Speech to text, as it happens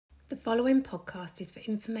The following podcast is for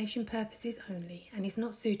information purposes only and is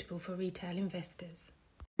not suitable for retail investors.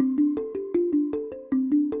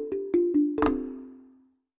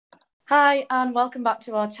 Hi, and welcome back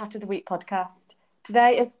to our Chat of the Week podcast.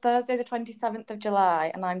 Today is Thursday, the 27th of July,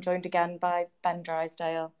 and I'm joined again by Ben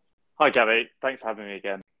Drysdale. Hi, Gabby. Thanks for having me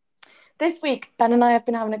again. This week, Ben and I have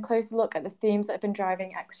been having a closer look at the themes that have been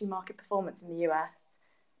driving equity market performance in the US.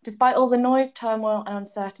 Despite all the noise, turmoil, and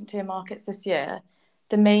uncertainty in markets this year,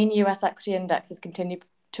 the main US equity indexes continue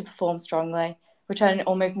to perform strongly, returning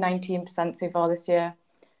almost 19% so far this year.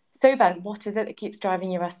 So, Ben, what is it that keeps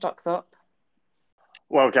driving US stocks up?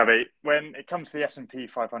 Well, Gabby, when it comes to the S&P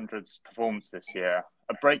 500's performance this year,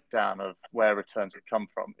 a breakdown of where returns have come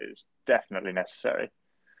from is definitely necessary.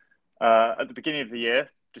 At the beginning of the year,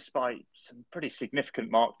 despite some pretty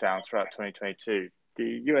significant markdowns throughout 2022,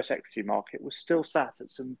 the US equity market was still sat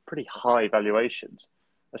at some pretty high valuations,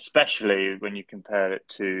 especially when you compare it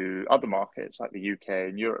to other markets like the UK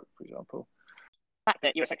and Europe, for example. The fact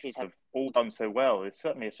that US equities have all done so well is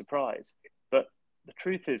certainly a surprise, but the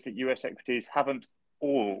truth is that US equities haven't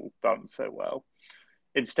all done so well.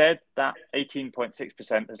 Instead, that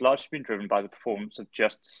 18.6% has largely been driven by the performance of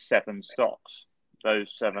just 7 stocks.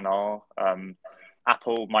 Those 7 are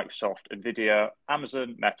Apple, Microsoft, Nvidia,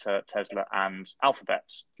 Amazon, Meta, Tesla, and Alphabet,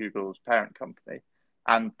 Google's parent company.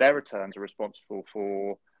 And their returns are responsible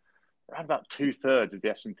for around about 2/3 of the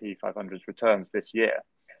S&P 500's returns this year.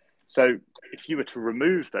 So if you were to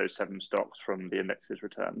remove those 7 stocks from the index's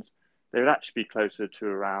returns, they would actually be closer to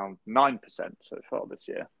around 9% so far this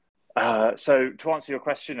year. So to answer your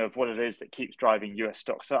question of what it is that keeps driving US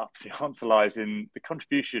stocks up, the answer lies in the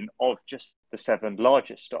contribution of just the 7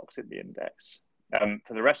 largest stocks in the index.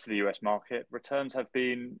 For the rest of the US market, returns have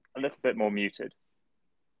been a little bit more muted.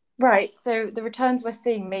 Right, so the returns we're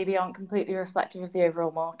seeing maybe aren't completely reflective of the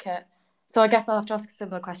overall market. So I guess I'll have to ask a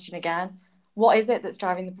similar question again. What is it that's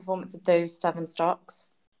driving the performance of those 7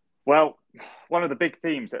 stocks? Well, one of the big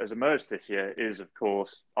themes that has emerged this year is, of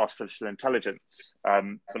course, artificial intelligence.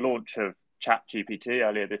 The launch of ChatGPT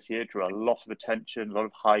earlier this year drew a lot of attention, a lot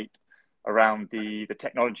of hype around the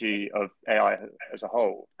technology of AI as a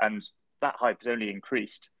whole. And that hype has only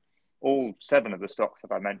increased. All 7 of the stocks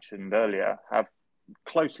that I mentioned earlier have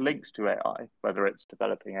close links to AI, whether it's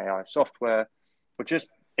developing AI software or just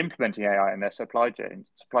implementing AI in their supply chains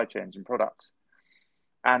and products.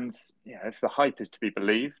 And if the hype is to be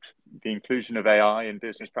believed, the inclusion of AI in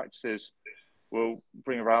business practices will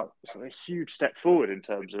bring about a huge step forward in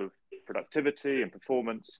terms of productivity and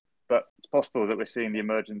performance. But it's possible that we're seeing the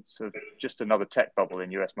emergence of just another tech bubble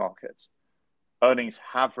in US markets. Earnings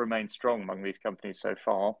have remained strong among these companies so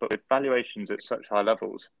far, but with valuations at such high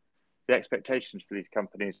levels, the expectations for these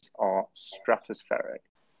companies are stratospheric.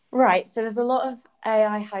 Right, so there's a lot of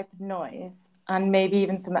AI hype and noise, and maybe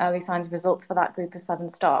even some early signs of results for that group of 7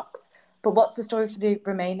 stocks. But what's the story for the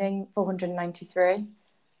remaining 493?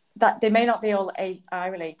 That they may not be all AI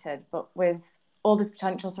related, but with all this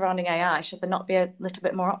potential surrounding AI, should there not be a little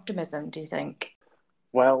bit more optimism, do you think?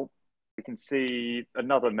 Well, we can see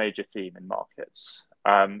another major theme in markets,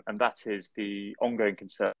 and that is the ongoing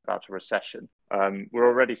concern about a recession. We're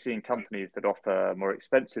already seeing companies that offer more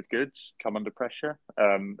expensive goods come under pressure,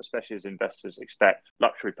 especially as investors expect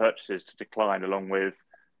luxury purchases to decline along with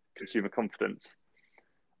consumer confidence.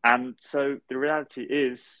 And so the reality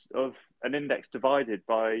is of an index divided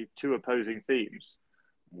by 2 opposing themes.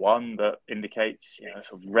 One that indicates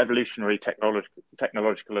sort of revolutionary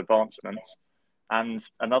technological advancements, and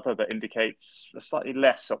another that indicates a slightly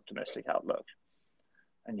less optimistic outlook.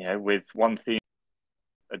 And with one theme,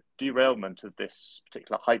 a derailment of this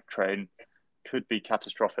particular hype train could be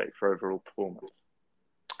catastrophic for overall performance.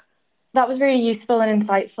 That was really useful and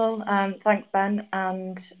insightful. Thanks, Ben,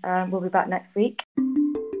 and we'll be back next week.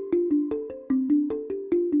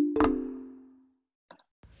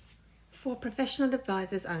 For professional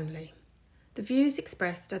advisors only. The views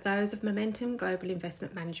expressed are those of Momentum Global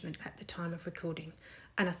Investment Management at the time of recording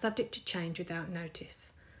and are subject to change without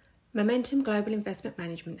notice. Momentum Global Investment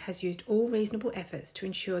Management has used all reasonable efforts to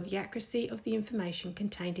ensure the accuracy of the information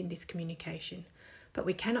contained in this communication, but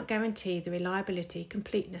we cannot guarantee the reliability,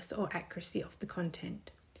 completeness or accuracy of the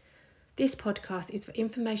content. This podcast is for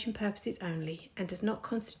information purposes only and does not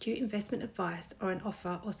constitute investment advice or an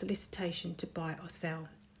offer or solicitation to buy or sell.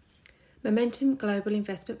 Momentum Global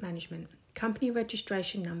Investment Management, company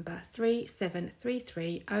registration number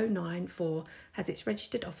 3733094, has its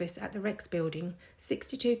registered office at the Rex Building,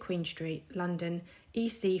 62 Queen Street, London,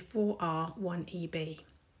 EC4R1EB.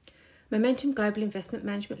 Momentum Global Investment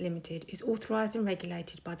Management Limited is authorised and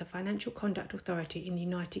regulated by the Financial Conduct Authority in the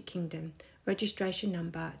United Kingdom, registration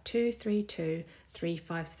number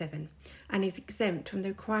 232357, and is exempt from the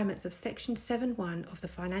requirements of Section 7.1 of the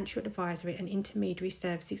Financial Advisory and Intermediary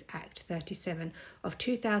Services Act 37 of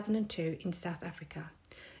 2002 in South Africa,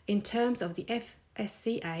 in terms of the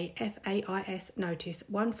FSCA FAIS Notice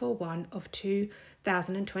 141 of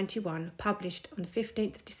 2021, published on the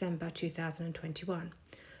 15th of December 2021.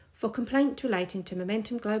 For complaints relating to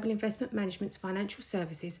Momentum Global Investment Management's financial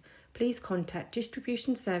services, please contact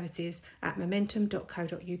distribution services at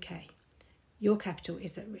momentum.co.uk. Your capital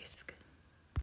is at risk.